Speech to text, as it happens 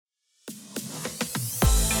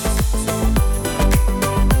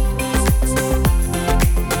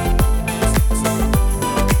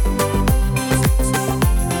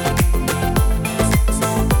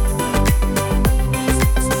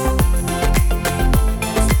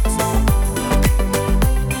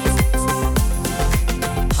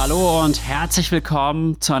und herzlich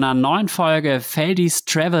willkommen zu einer neuen Folge Feldis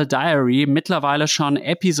Travel Diary, mittlerweile schon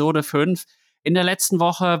Episode 5. In der letzten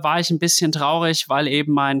Woche war ich ein bisschen traurig, weil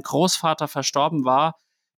eben mein Großvater verstorben war.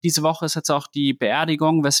 Diese Woche ist jetzt auch die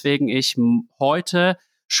Beerdigung, weswegen ich heute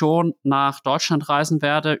schon nach Deutschland reisen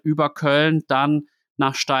werde, über Köln, dann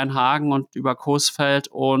nach Steinhagen und über Coesfeld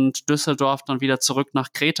und Düsseldorf, dann wieder zurück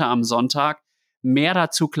nach Kreta am Sonntag. Mehr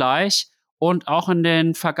dazu gleich. Und auch in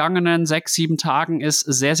den vergangenen 6-7 Tagen ist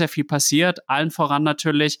sehr, sehr viel passiert. Allen voran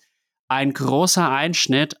natürlich ein großer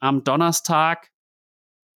Einschnitt. Am Donnerstag,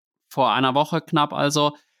 vor einer Woche knapp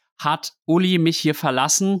also, hat Uli mich hier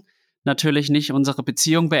verlassen. Natürlich nicht unsere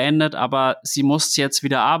Beziehung beendet, aber sie musste jetzt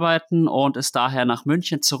wieder arbeiten und ist daher nach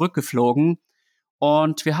München zurückgeflogen.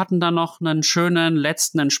 Und wir hatten dann noch einen schönen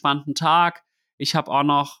letzten entspannten Tag. Ich habe auch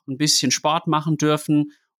noch ein bisschen Sport machen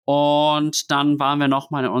dürfen. Und dann waren wir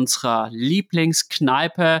nochmal in unserer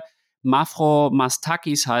Lieblingskneipe, Mafro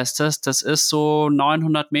Mastakis heißt es. Das ist so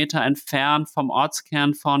 900 Meter entfernt vom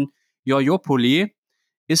Ortskern von Jojoupoli.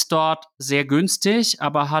 Ist dort sehr günstig,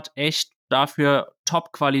 aber hat echt dafür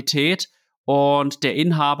Top-Qualität. Und der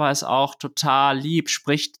Inhaber ist auch total lieb,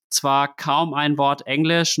 spricht zwar kaum ein Wort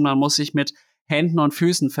Englisch und man muss sich mit Händen und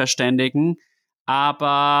Füßen verständigen,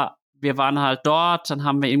 aber wir waren halt dort, dann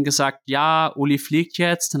haben wir ihm gesagt, ja, Uli fliegt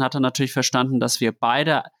jetzt. Dann hat er natürlich verstanden, dass wir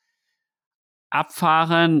beide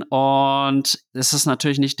abfahren und das ist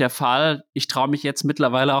natürlich nicht der Fall. Ich traue mich jetzt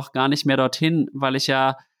mittlerweile auch gar nicht mehr dorthin, weil ich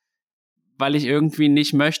irgendwie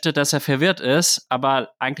nicht möchte, dass er verwirrt ist. Aber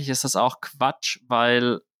eigentlich ist das auch Quatsch,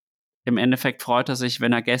 weil im Endeffekt freut er sich,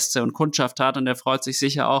 wenn er Gäste und Kundschaft hat und er freut sich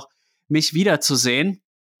sicher auch, mich wiederzusehen.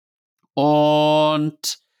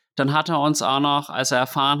 Und dann hat er uns auch noch, als er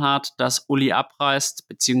erfahren hat, dass Uli abreist,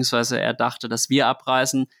 beziehungsweise er dachte, dass wir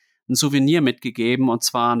abreisen, ein Souvenir mitgegeben, und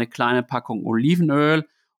zwar eine kleine Packung Olivenöl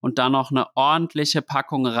und dann noch eine ordentliche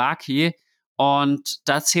Packung Raki. Und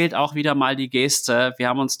da zählt auch wieder mal die Geste. Wir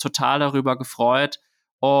haben uns total darüber gefreut.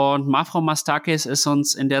 Und Mafro Mastakis ist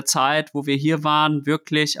uns in der Zeit, wo wir hier waren,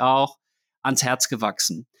 wirklich auch ans Herz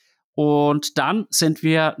gewachsen. Und dann sind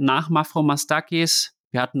wir nach Mafro Mastakis.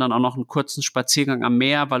 Wir hatten dann auch noch einen kurzen Spaziergang am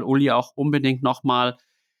Meer, weil Uli auch unbedingt nochmal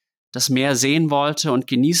das Meer sehen wollte und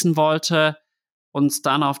genießen wollte. Uns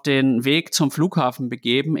dann auf den Weg zum Flughafen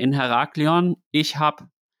begeben in Heraklion. Ich habe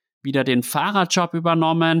wieder den Fahrerjob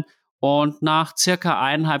übernommen und nach circa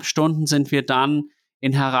 1,5 Stunden sind wir dann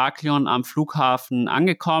in Heraklion am Flughafen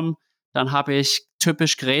angekommen. Dann habe ich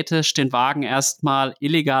typisch gretisch den Wagen erstmal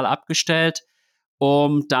illegal abgestellt,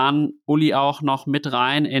 um dann Uli auch noch mit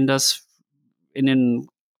rein in den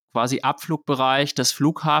quasi Abflugbereich des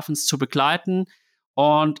Flughafens zu begleiten.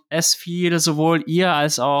 Und es fiel sowohl ihr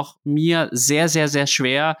als auch mir sehr, sehr, sehr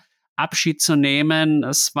schwer, Abschied zu nehmen.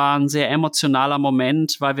 Es war ein sehr emotionaler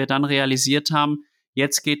Moment, weil wir dann realisiert haben,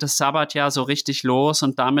 jetzt geht das Sabbatjahr so richtig los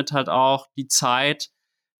und damit halt auch die Zeit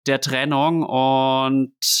der Trennung.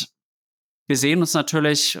 Und wir sehen uns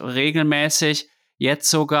natürlich regelmäßig, jetzt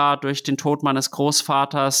sogar durch den Tod meines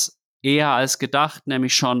Großvaters eher als gedacht,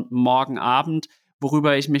 nämlich schon morgen Abend,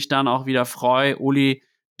 worüber ich mich dann auch wieder freue, Uli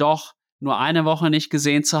doch nur eine Woche nicht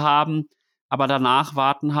gesehen zu haben. Aber danach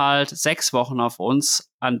warten halt 6 Wochen auf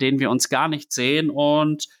uns, an denen wir uns gar nicht sehen.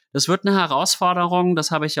 Und das wird eine Herausforderung, das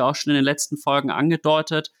habe ich ja auch schon in den letzten Folgen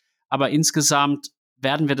angedeutet. Aber insgesamt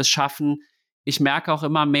werden wir das schaffen. Ich merke auch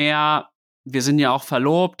immer mehr, wir sind ja auch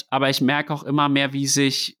verlobt, aber ich merke auch immer mehr, wie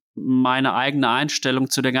sich meine eigene Einstellung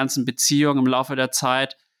zu der ganzen Beziehung im Laufe der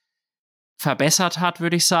Zeit verbessert hat,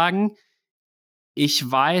 würde ich sagen. Ich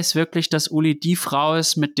weiß wirklich, dass Uli die Frau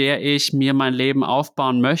ist, mit der ich mir mein Leben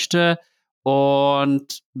aufbauen möchte.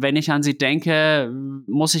 Und wenn ich an sie denke,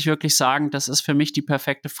 muss ich wirklich sagen, das ist für mich die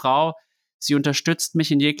perfekte Frau. Sie unterstützt mich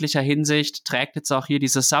in jeglicher Hinsicht, trägt jetzt auch hier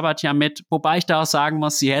dieses Sabbatjahr mit. Wobei ich da auch sagen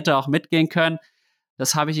muss, sie hätte auch mitgehen können.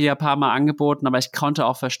 Das habe ich ihr ein paar Mal angeboten, aber ich konnte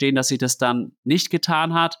auch verstehen, dass sie das dann nicht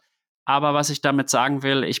getan hat. Aber was ich damit sagen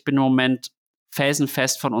will, ich bin im Moment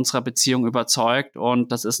felsenfest von unserer Beziehung überzeugt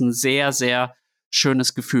und das ist ein sehr, sehr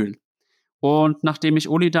schönes Gefühl. Und nachdem ich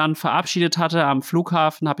Uli dann verabschiedet hatte am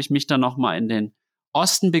Flughafen, habe ich mich dann nochmal in den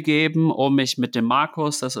Osten begeben, um mich mit dem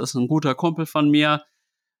Markus, das ist ein guter Kumpel von mir,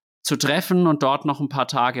 zu treffen und dort noch ein paar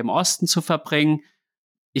Tage im Osten zu verbringen.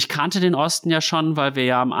 Ich kannte den Osten ja schon, weil wir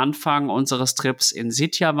ja am Anfang unseres Trips in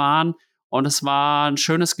Sitja waren und es war ein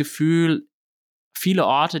schönes Gefühl, viele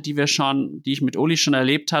Orte, die ich mit Uli schon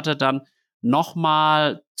erlebt hatte, dann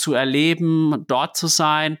nochmal zu erleben, dort zu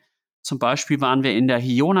sein. Zum Beispiel waren wir in der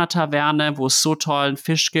Hiona-Taverne, wo es so tollen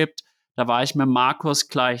Fisch gibt. Da war ich mit Markus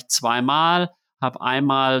gleich 2-mal, habe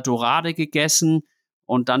einmal Dorade gegessen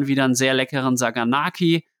und dann wieder einen sehr leckeren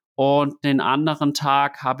Saganaki. Und den anderen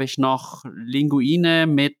Tag habe ich noch Linguine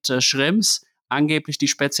mit Shrimps, angeblich die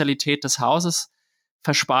Spezialität des Hauses,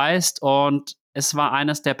 verspeist. Und es war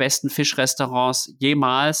eines der besten Fischrestaurants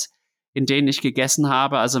jemals, in denen ich gegessen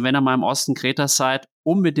habe. Also wenn ihr mal im Osten Kretas seid,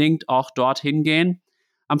 unbedingt auch dorthin gehen.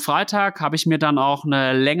 Am Freitag habe ich mir dann auch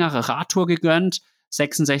eine längere Radtour gegönnt,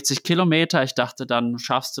 66 Kilometer. Ich dachte, dann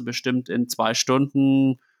schaffst du bestimmt in 2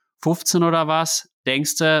 Stunden 15 oder was.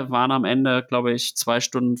 Denkste, waren am Ende, glaube ich, 2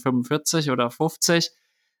 Stunden 45 oder 50,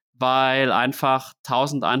 weil einfach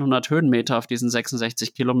 1100 Höhenmeter auf diesen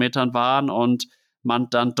 66 Kilometern waren und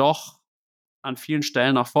man dann doch an vielen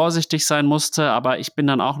Stellen auch vorsichtig sein musste. Aber ich bin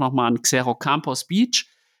dann auch nochmal an Cerro Campos Beach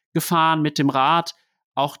gefahren mit dem Rad.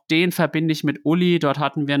 Auch den verbinde ich mit Uli. Dort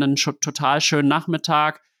hatten wir einen total schönen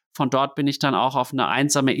Nachmittag. Von dort bin ich dann auch auf eine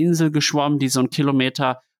einsame Insel geschwommen, die so 1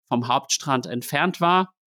 Kilometer vom Hauptstrand entfernt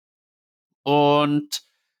war. Und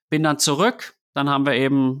bin dann zurück. Dann haben wir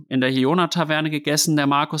eben in der Hiona-Taverne gegessen, der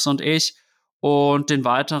Markus und ich. Und den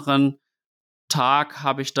weiteren Tag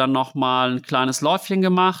habe ich dann nochmal ein kleines Läufchen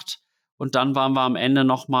gemacht. Und dann waren wir am Ende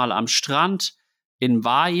nochmal am Strand in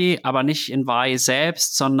Vai, aber nicht in Vai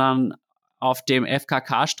selbst, sondern auf dem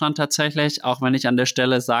FKK-Strand tatsächlich, auch wenn ich an der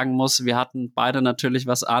Stelle sagen muss, wir hatten beide natürlich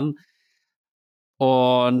was an.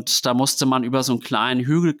 Und da musste man über so einen kleinen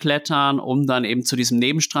Hügel klettern, um dann eben zu diesem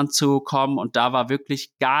Nebenstrand zu kommen. Und da war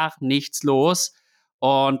wirklich gar nichts los.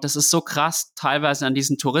 Und das ist so krass, teilweise an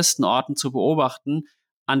diesen Touristenorten zu beobachten.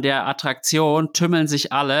 An der Attraktion tümmeln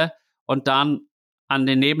sich alle und dann an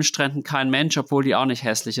den Nebenstränden kein Mensch, obwohl die auch nicht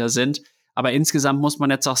hässlicher sind. Aber insgesamt muss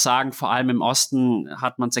man jetzt auch sagen, vor allem im Osten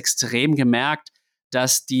hat man es extrem gemerkt,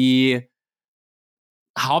 dass die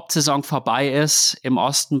Hauptsaison vorbei ist. Im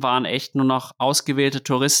Osten waren echt nur noch ausgewählte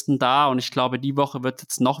Touristen da und ich glaube, die Woche wird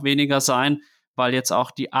jetzt noch weniger sein, weil jetzt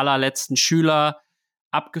auch die allerletzten Schüler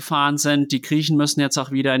abgefahren sind. Die Griechen müssen jetzt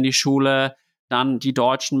auch wieder in die Schule, dann die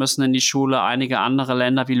Deutschen müssen in die Schule, einige andere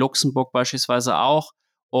Länder wie Luxemburg beispielsweise auch.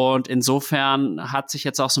 Und insofern hat sich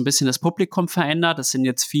jetzt auch so ein bisschen das Publikum verändert. Es sind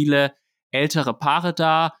jetzt viele ältere Paare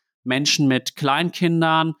da, Menschen mit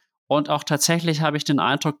Kleinkindern. Und auch tatsächlich habe ich den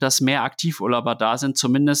Eindruck, dass mehr Aktivurlauber da sind.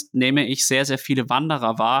 Zumindest nehme ich sehr, sehr viele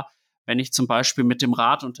Wanderer wahr, wenn ich zum Beispiel mit dem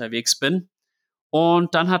Rad unterwegs bin.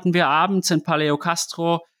 Und dann hatten wir abends in Paleo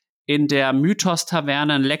Castro in der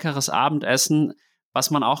Mythos-Taverne ein leckeres Abendessen. Was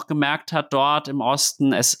man auch gemerkt hat dort im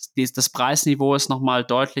Osten, das Preisniveau ist nochmal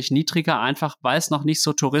deutlich niedriger, einfach weil es noch nicht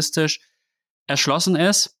so touristisch erschlossen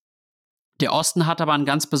ist. Der Osten hat aber einen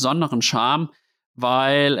ganz besonderen Charme,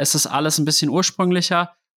 weil es ist alles ein bisschen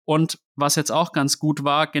ursprünglicher. Und was jetzt auch ganz gut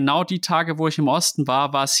war, genau die Tage, wo ich im Osten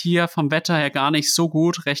war, war es hier vom Wetter her gar nicht so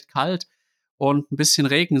gut, recht kalt und ein bisschen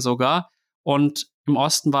Regen sogar. Und im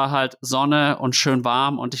Osten war halt Sonne und schön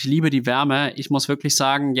warm und ich liebe die Wärme. Ich muss wirklich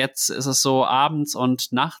sagen, jetzt ist es so abends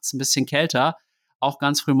und nachts ein bisschen kälter, auch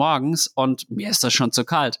ganz früh morgens und mir ist das schon zu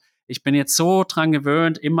kalt. Ich bin jetzt so dran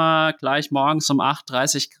gewöhnt, immer gleich morgens um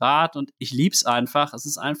 8:30 Grad und ich lieb's einfach. Es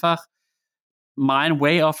ist einfach mein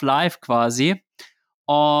Way of Life quasi.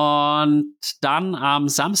 Und dann am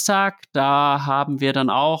Samstag, da haben wir dann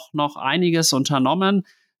auch noch einiges unternommen.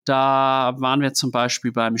 Da waren wir zum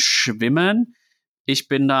Beispiel beim Schwimmen. Ich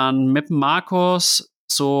bin dann mit dem Markus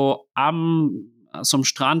so am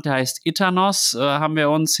Strand, der heißt Itanos, haben wir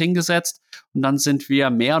uns hingesetzt und dann sind wir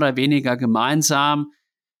mehr oder weniger gemeinsam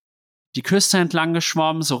die Küste entlang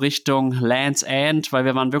geschwommen, so Richtung Land's End, weil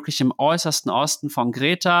wir waren wirklich im äußersten Osten von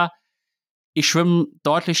Kreta. Ich schwimme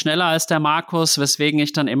deutlich schneller als der Markus, weswegen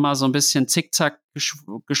ich dann immer so ein bisschen zickzack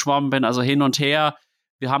geschwommen bin, also hin und her.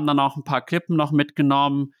 Wir haben dann auch ein paar Klippen noch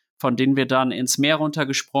mitgenommen, von denen wir dann ins Meer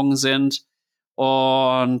runtergesprungen sind.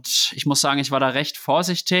 Und ich muss sagen, ich war da recht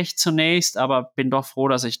vorsichtig zunächst, aber bin doch froh,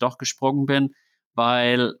 dass ich doch gesprungen bin,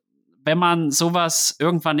 weil wenn man sowas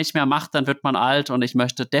irgendwann nicht mehr macht, dann wird man alt und ich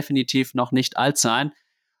möchte definitiv noch nicht alt sein.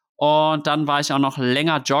 Und dann war ich auch noch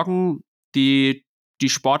länger joggen. Die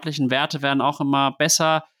sportlichen Werte werden auch immer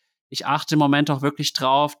besser. Ich achte im Moment auch wirklich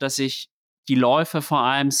drauf, dass ich die Läufe vor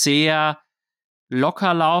allem sehr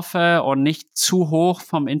locker laufe und nicht zu hoch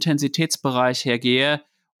vom Intensitätsbereich her gehe,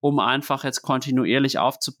 um einfach jetzt kontinuierlich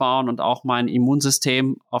aufzubauen und auch mein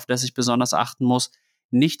Immunsystem, auf das ich besonders achten muss,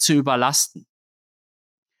 nicht zu überlasten.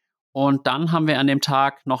 Und dann haben wir an dem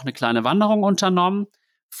Tag noch eine kleine Wanderung unternommen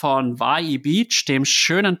von Vai Beach, dem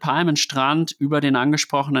schönen Palmenstrand, über den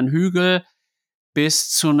angesprochenen Hügel bis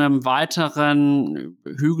zu einem weiteren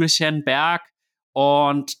Hügelchen, Berg.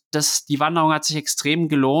 Und die Wanderung hat sich extrem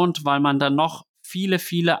gelohnt, weil man dann noch viele,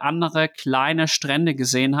 viele andere kleine Strände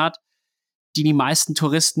gesehen hat, die meisten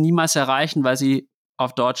Touristen niemals erreichen, weil sie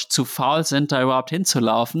auf Deutsch zu faul sind, da überhaupt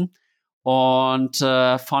hinzulaufen. Und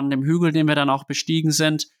von dem Hügel, den wir dann auch bestiegen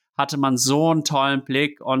sind, hatte man so einen tollen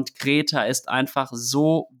Blick und Kreta ist einfach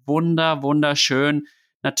so wunderschön.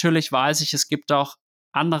 Natürlich weiß ich, es gibt auch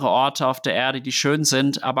andere Orte auf der Erde, die schön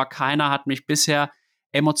sind, aber keiner hat mich bisher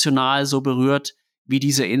emotional so berührt wie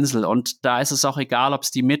diese Insel. Und da ist es auch egal, ob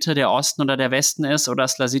es die Mitte, der Osten oder der Westen ist oder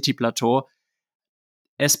das Slasiti-Plateau.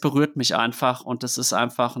 Es berührt mich einfach und es ist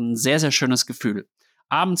einfach ein sehr schönes Gefühl.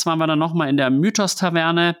 Abends waren wir dann nochmal in der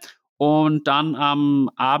Mythos-Taverne und dann am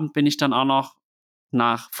Abend bin ich dann auch noch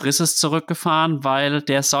nach Frisses zurückgefahren, weil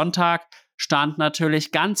der Sonntag stand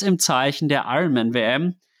natürlich ganz im Zeichen der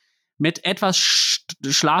Ironman-WM. Mit etwas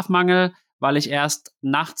Schlafmangel, weil ich erst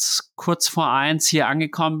nachts kurz vor 1 hier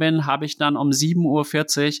angekommen bin, habe ich dann um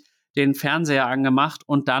 7:40 Uhr den Fernseher angemacht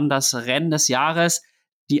und dann das Rennen des Jahres,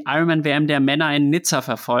 die Ironman-WM der Männer in Nizza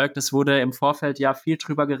verfolgt. Es wurde im Vorfeld ja viel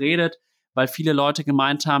drüber geredet, weil viele Leute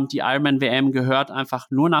gemeint haben, die Ironman-WM gehört einfach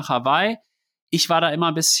nur nach Hawaii. Ich war da immer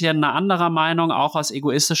ein bisschen eine anderer Meinung, auch aus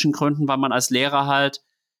egoistischen Gründen, weil man als Lehrer halt,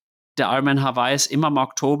 der Ironman Hawaii ist immer im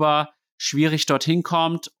Oktober, schwierig dorthin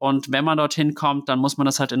kommt. Und wenn man dorthin kommt, dann muss man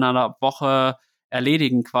das halt in einer Woche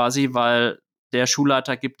erledigen quasi, weil der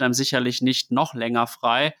Schulleiter gibt einem sicherlich nicht noch länger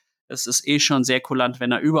frei. Es ist eh schon sehr kulant,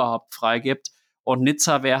 wenn er überhaupt frei gibt. Und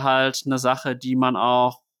Nizza wäre halt eine Sache, die man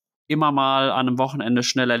auch immer mal an einem Wochenende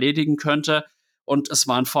schnell erledigen könnte. Und es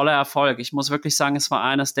war ein voller Erfolg. Ich muss wirklich sagen, es war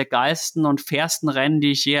eines der geilsten und fairsten Rennen,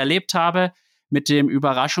 die ich je erlebt habe, mit dem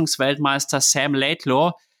Überraschungsweltmeister Sam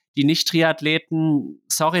Laidlaw. Die Nicht-Triathleten,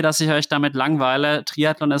 sorry, dass ich euch damit langweile.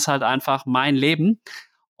 Triathlon ist halt einfach mein Leben.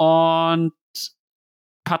 Und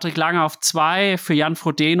Patrick Lange auf 2 für Jan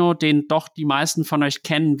Frodeno, den doch die meisten von euch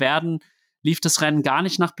kennen werden, lief das Rennen gar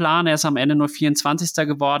nicht nach Plan. Er ist am Ende nur 24.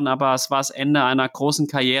 geworden, aber es war das Ende einer großen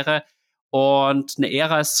Karriere und eine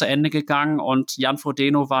Ära ist zu Ende gegangen und Jan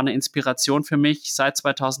Frodeno war eine Inspiration für mich seit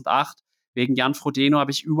 2008. Wegen Jan Frodeno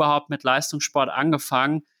habe ich überhaupt mit Leistungssport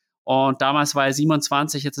angefangen und damals war er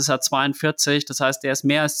 27, jetzt ist er 42, das heißt, er ist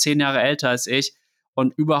mehr als 10 Jahre älter als ich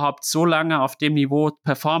und überhaupt so lange auf dem Niveau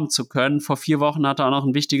performen zu können. Vor 4 Wochen hat er auch noch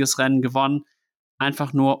ein wichtiges Rennen gewonnen.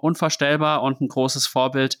 Einfach nur unvorstellbar und ein großes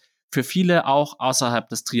Vorbild für viele auch außerhalb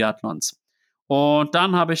des Triathlons. Und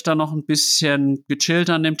dann habe ich dann noch ein bisschen gechillt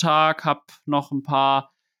an dem Tag, habe noch ein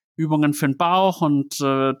paar Übungen für den Bauch und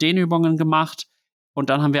Dehnübungen gemacht. Und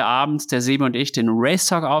dann haben wir abends, der Sebi und ich, den Race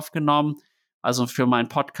Talk aufgenommen. Also für meinen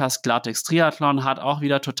Podcast Klartext Triathlon, hat auch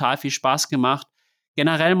wieder total viel Spaß gemacht.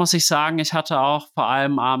 Generell muss ich sagen, ich hatte auch vor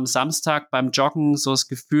allem am Samstag beim Joggen so das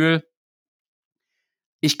Gefühl,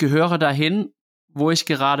 ich gehöre dahin, wo ich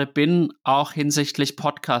gerade bin, auch hinsichtlich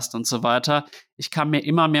Podcast und so weiter. Ich kann mir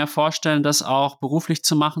immer mehr vorstellen, das auch beruflich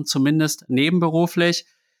zu machen, zumindest nebenberuflich.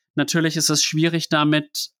 Natürlich ist es schwierig,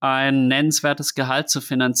 damit ein nennenswertes Gehalt zu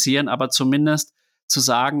finanzieren, aber zumindest zu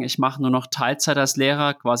sagen, ich mache nur noch Teilzeit als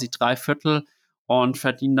Lehrer, quasi 3/4 und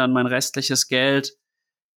verdiene dann mein restliches Geld.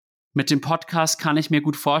 Mit dem Podcast kann ich mir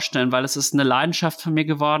gut vorstellen, weil es ist eine Leidenschaft von mir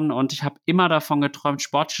geworden und ich habe immer davon geträumt,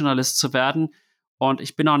 Sportjournalist zu werden. Und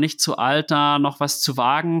ich bin auch nicht zu alt, da noch was zu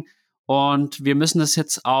wagen. Und wir müssen das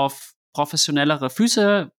jetzt auf professionellere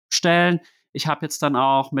Füße stellen. Ich habe jetzt dann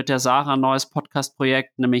auch mit der Sarah ein neues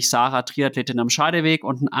Podcast-Projekt, nämlich Sarah Triathletin am Scheideweg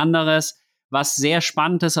und ein anderes, was sehr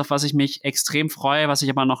spannend ist, auf was ich mich extrem freue, was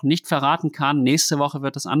ich aber noch nicht verraten kann. Nächste Woche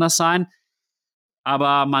wird es anders sein.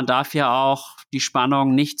 Aber man darf ja auch die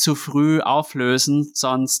Spannung nicht zu früh auflösen,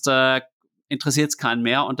 sonst interessiert es keinen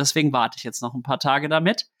mehr. Und deswegen warte ich jetzt noch ein paar Tage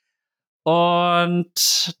damit.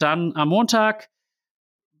 Und dann am Montag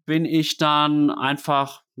bin ich dann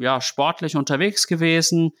einfach sportlich unterwegs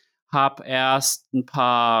gewesen, habe erst ein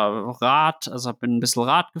paar bin ein bisschen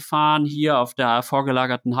Rad gefahren hier auf der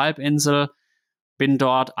vorgelagerten Halbinsel, bin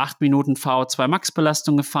dort 8 Minuten VO2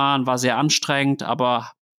 Max-Belastung gefahren, war sehr anstrengend,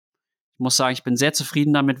 aber ich muss sagen, ich bin sehr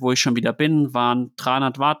zufrieden damit, wo ich schon wieder bin, waren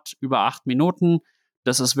 300 Watt über 8 Minuten,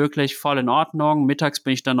 das ist wirklich voll in Ordnung. Mittags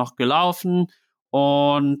bin ich dann noch gelaufen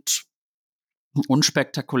und ein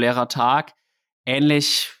unspektakulärer Tag.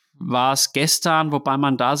 Ähnlich war es gestern, wobei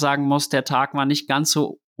man da sagen muss, der Tag war nicht ganz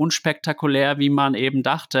so unspektakulär, wie man eben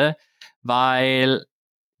dachte, weil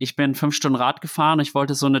ich bin 5 Stunden Rad gefahren. Ich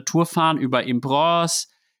wollte so eine Tour fahren über Imbros,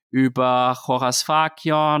 über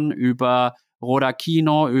Chorasfakion, über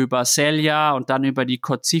Rodakino, über Selja und dann über die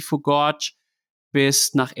Kotsifu Gorge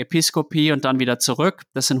bis nach Episkopi und dann wieder zurück.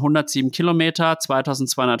 Das sind 107 Kilometer,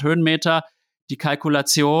 2200 Höhenmeter. Die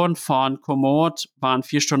Kalkulation von Komoot waren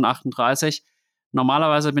 4 Stunden 38.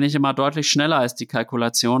 Normalerweise bin ich immer deutlich schneller als die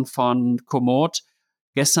Kalkulation von Komoot.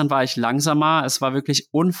 Gestern war ich langsamer. Es war wirklich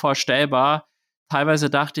unvorstellbar. Teilweise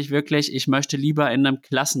dachte ich wirklich, ich möchte lieber in einem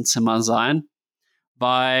Klassenzimmer sein,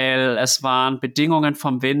 weil es waren Bedingungen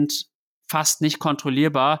vom Wind fast nicht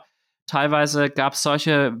kontrollierbar. Teilweise gab es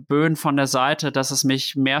solche Böen von der Seite, dass es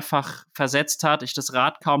mich mehrfach versetzt hat, ich das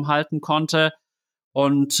Rad kaum halten konnte.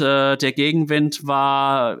 Und der Gegenwind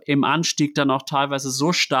war im Anstieg dann auch teilweise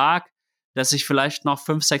so stark, dass ich vielleicht noch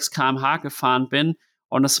 5, 6 km/h gefahren bin.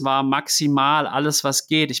 Und es war maximal alles, was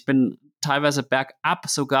geht. Ich bin teilweise bergab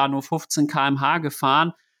sogar nur 15 km/h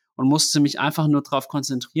gefahren und musste mich einfach nur darauf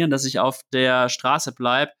konzentrieren, dass ich auf der Straße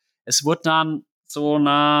bleibe. Es wurde dann so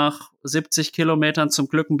nach 70 Kilometern zum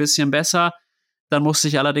Glück ein bisschen besser. Dann musste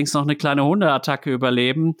ich allerdings noch eine kleine Hundeattacke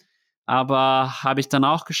überleben. Aber habe ich dann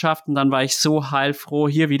auch geschafft und dann war ich so heilfroh,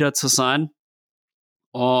 hier wieder zu sein.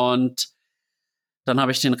 Und dann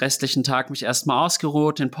habe ich den restlichen Tag mich erstmal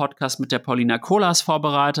ausgeruht, den Podcast mit der Paulina Kolas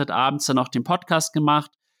vorbereitet, abends dann noch den Podcast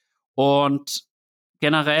gemacht. Und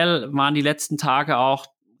generell waren die letzten Tage auch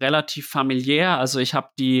relativ familiär. Also ich habe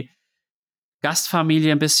die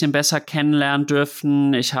Gastfamilie ein bisschen besser kennenlernen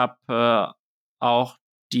dürfen. Ich habe auch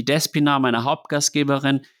die Despina, meine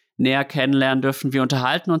Hauptgastgeberin, näher kennenlernen dürfen. Wir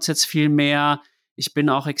unterhalten uns jetzt viel mehr. Ich bin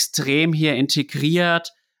auch extrem hier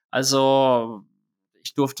integriert. Also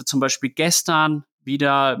ich durfte zum Beispiel gestern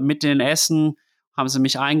wieder mit denen essen, haben sie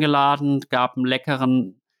mich eingeladen, gab ein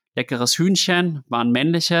leckeres Hühnchen, war ein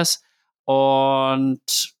männliches.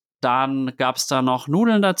 Und dann gab es da noch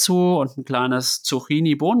Nudeln dazu und ein kleines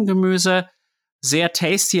Zucchini-Bohnengemüse. Sehr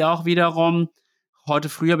tasty auch wiederum. Heute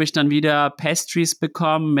früh habe ich dann wieder Pastries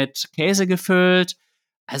bekommen, mit Käse gefüllt.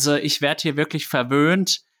 Also ich werde hier wirklich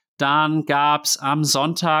verwöhnt. Dann gab es am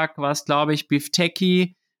Sonntag, was glaube ich,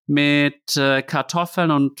 Bifteki mit Kartoffeln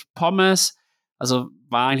und Pommes. Also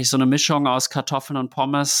war eigentlich so eine Mischung aus Kartoffeln und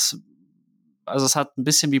Pommes. Also es hat ein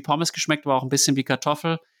bisschen wie Pommes geschmeckt, aber auch ein bisschen wie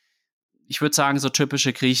Kartoffel. Ich würde sagen, so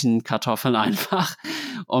typische Griechenkartoffeln einfach,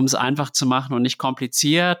 um es einfach zu machen und nicht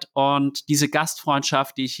kompliziert. Und diese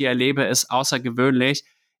Gastfreundschaft, die ich hier erlebe, ist außergewöhnlich.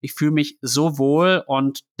 Ich fühle mich so wohl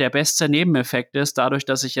und der beste Nebeneffekt ist, dadurch,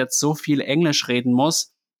 dass ich jetzt so viel Englisch reden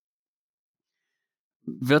muss,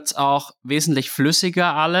 wird es auch wesentlich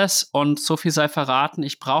flüssiger alles. Und so viel sei verraten,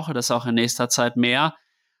 ich brauche das auch in nächster Zeit mehr.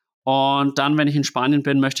 Und dann, wenn ich in Spanien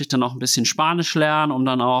bin, möchte ich dann auch ein bisschen Spanisch lernen, um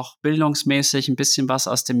dann auch bildungsmäßig ein bisschen was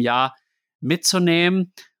aus dem Jahr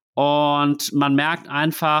mitzunehmen. Und man merkt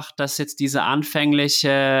einfach, dass jetzt diese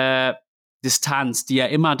anfängliche Distanz, die ja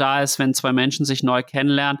immer da ist, wenn zwei Menschen sich neu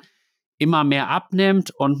kennenlernen, immer mehr abnimmt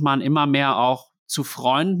und man immer mehr auch zu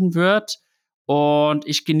Freunden wird. Und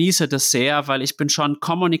ich genieße das sehr, weil ich bin schon ein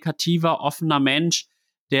kommunikativer, offener Mensch,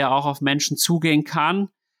 der auch auf Menschen zugehen kann.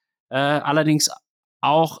 Allerdings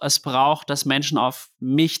auch es braucht, dass Menschen auf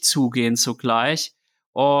mich zugehen zugleich.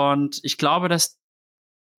 Und ich glaube, dass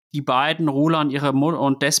die beiden, Rula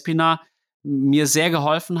und Despina, mir sehr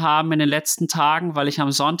geholfen haben in den letzten Tagen, weil ich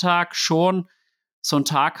am Sonntag schon so einen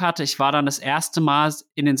Tag hatte. Ich war dann das erste Mal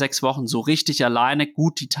in den 6 Wochen so richtig alleine.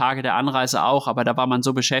 Gut, die Tage der Anreise auch, aber da war man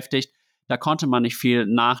so beschäftigt, da konnte man nicht viel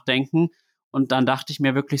nachdenken. Und dann dachte ich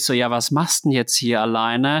mir wirklich so, ja, was machst du denn jetzt hier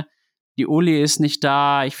alleine? Die Uli ist nicht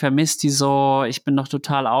da, ich vermisse die so, ich bin doch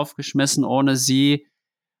total aufgeschmissen ohne sie.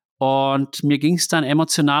 Und mir ging es dann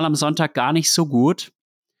emotional am Sonntag gar nicht so gut.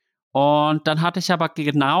 Und dann hatte ich aber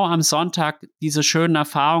genau am Sonntag diese schönen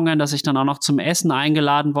Erfahrungen, dass ich dann auch noch zum Essen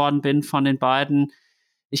eingeladen worden bin von den beiden.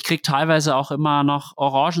 Ich kriege teilweise auch immer noch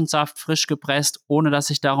Orangensaft frisch gepresst, ohne dass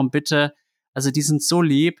ich darum bitte. Also die sind so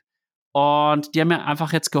lieb. Und die haben mir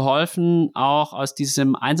einfach jetzt geholfen, auch aus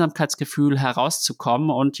diesem Einsamkeitsgefühl herauszukommen.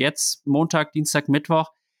 Und jetzt, Montag, Dienstag,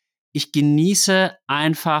 Mittwoch, ich genieße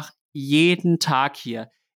einfach jeden Tag hier.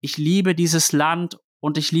 Ich liebe dieses Land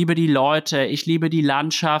und ich liebe die Leute, ich liebe die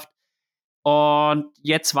Landschaft. Und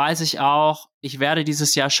jetzt weiß ich auch, ich werde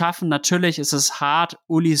dieses Jahr schaffen. Natürlich ist es hart,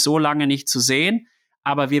 Uli so lange nicht zu sehen,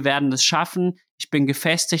 aber wir werden es schaffen. Ich bin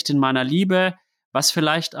gefestigt in meiner Liebe, was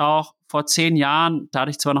vielleicht auch vor 10 Jahren, da hatte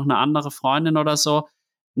ich zwar noch eine andere Freundin oder so,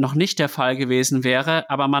 noch nicht der Fall gewesen wäre,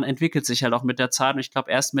 aber man entwickelt sich halt auch mit der Zeit und ich glaube,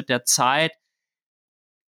 erst mit der Zeit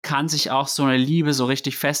kann sich auch so eine Liebe so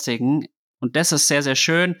richtig festigen und das ist sehr, sehr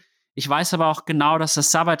schön. Ich weiß aber auch genau, dass das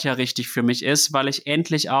Sabbatjahr richtig für mich ist, weil ich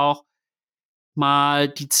endlich auch mal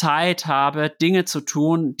die Zeit habe, Dinge zu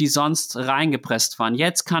tun, die sonst reingepresst waren.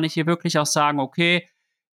 Jetzt kann ich hier wirklich auch sagen, okay,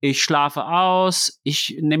 ich schlafe aus,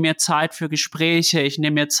 ich nehme mir Zeit für Gespräche, ich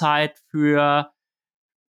nehme mir Zeit für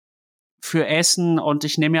Essen und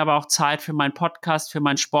ich nehme mir aber auch Zeit für meinen Podcast, für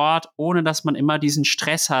meinen Sport, ohne dass man immer diesen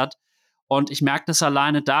Stress hat. Und ich merke das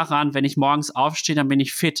alleine daran, wenn ich morgens aufstehe, dann bin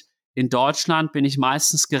ich fit. In Deutschland bin ich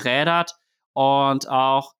meistens gerädert und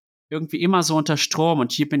auch irgendwie immer so unter Strom.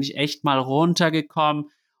 Und hier bin ich echt mal runtergekommen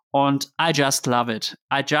und I just love it.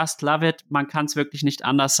 I just love it. Man kann es wirklich nicht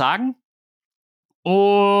anders sagen.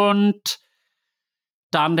 Und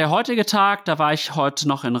Dann der heutige Tag, da war ich heute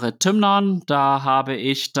noch in Rethymnon. Da habe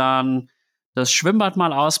ich dann das Schwimmbad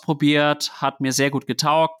mal ausprobiert, hat mir sehr gut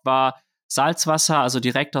getaugt, war Salzwasser, also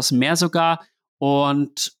direkt aus dem Meer sogar.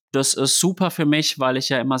 Und das ist super für mich, weil ich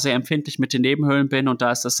ja immer sehr empfindlich mit den Nebenhöhlen bin und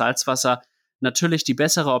da ist das Salzwasser natürlich die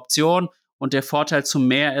bessere Option. Und der Vorteil zum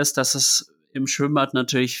Meer ist, dass es im Schwimmbad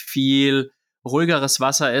natürlich viel ruhigeres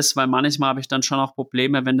Wasser ist, weil manchmal habe ich dann schon auch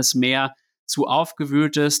Probleme, wenn das Meer zu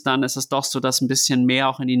aufgewühlt ist, dann ist es doch so, dass ein bisschen mehr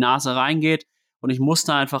auch in die Nase reingeht. Und ich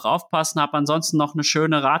musste einfach aufpassen, habe ansonsten noch eine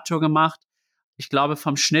schöne Radtour gemacht. Ich glaube,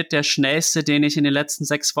 vom Schnitt der schnellste, den ich in den letzten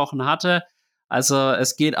 6 Wochen hatte. Also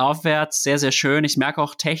es geht aufwärts, sehr, sehr schön. Ich merke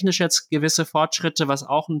auch technisch jetzt gewisse Fortschritte, was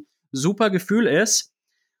auch ein super Gefühl ist.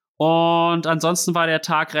 Und ansonsten war der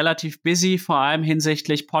Tag relativ busy, vor allem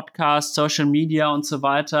hinsichtlich Podcast, Social Media und so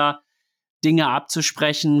weiter. Dinge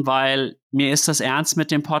abzusprechen, weil mir ist das ernst mit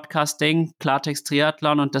dem Podcast-Ding, Klartext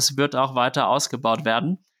Triathlon, und das wird auch weiter ausgebaut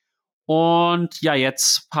werden. Und ja,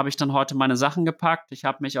 jetzt habe ich dann heute meine Sachen gepackt. Ich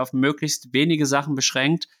habe mich auf möglichst wenige Sachen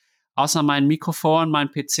beschränkt, außer mein Mikrofon, mein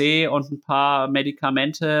PC und ein paar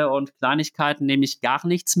Medikamente und Kleinigkeiten nehme ich gar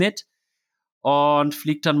nichts mit und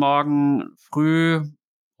fliege dann morgen früh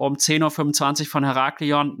um 10:25 Uhr von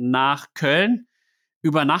Heraklion nach Köln.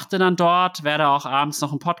 Übernachte dann dort, werde auch abends noch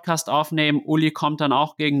einen Podcast aufnehmen. Uli kommt dann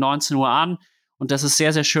auch gegen 19 Uhr an. Und das ist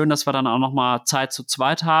sehr, sehr schön, dass wir dann auch noch mal Zeit zu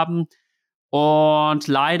zweit haben. Und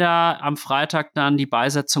leider am Freitag dann die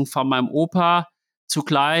Beisetzung von meinem Opa.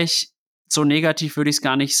 Zugleich, so negativ würde ich es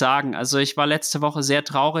gar nicht sagen. Also ich war letzte Woche sehr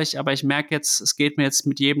traurig, aber ich merke jetzt, es geht mir jetzt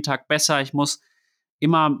mit jedem Tag besser. Ich muss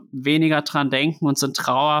immer weniger dran denken und so eine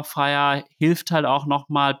Trauerfeier hilft halt auch noch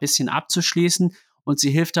mal ein bisschen abzuschließen. Und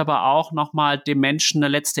sie hilft aber auch nochmal dem Menschen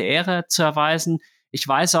eine letzte Ehre zu erweisen. Ich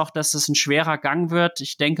weiß auch, dass es ein schwerer Gang wird.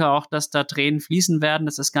 Ich denke auch, dass da Tränen fließen werden.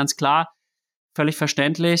 Das ist ganz klar, völlig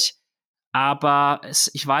verständlich. Aber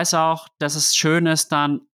ich weiß auch, dass es schön ist,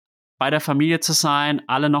 dann bei der Familie zu sein,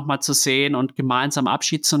 alle nochmal zu sehen und gemeinsam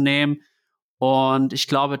Abschied zu nehmen. Und ich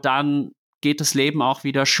glaube, dann geht das Leben auch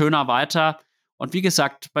wieder schöner weiter. Und wie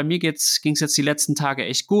gesagt, bei mir ging es jetzt die letzten Tage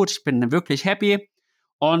echt gut. Ich bin wirklich happy.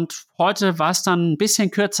 Und heute war es dann ein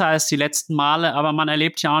bisschen kürzer als die letzten Male, aber man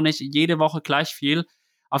erlebt ja auch nicht jede Woche gleich viel.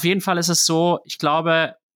 Auf jeden Fall ist es so, ich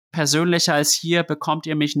glaube, persönlicher als hier bekommt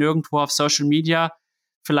ihr mich nirgendwo auf Social Media,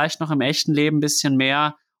 vielleicht noch im echten Leben ein bisschen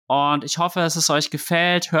mehr. Und ich hoffe, dass es euch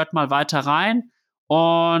gefällt. Hört mal weiter rein.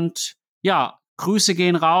 Und ja, Grüße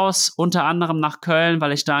gehen raus, unter anderem nach Köln,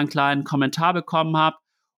 weil ich da einen kleinen Kommentar bekommen habe.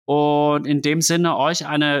 Und in dem Sinne euch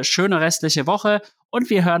eine schöne restliche Woche. Und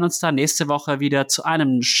wir hören uns dann nächste Woche wieder zu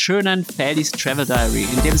einem schönen Feldis Travel Diary.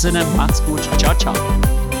 In dem Sinne, macht's gut. Ciao,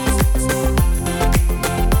 ciao.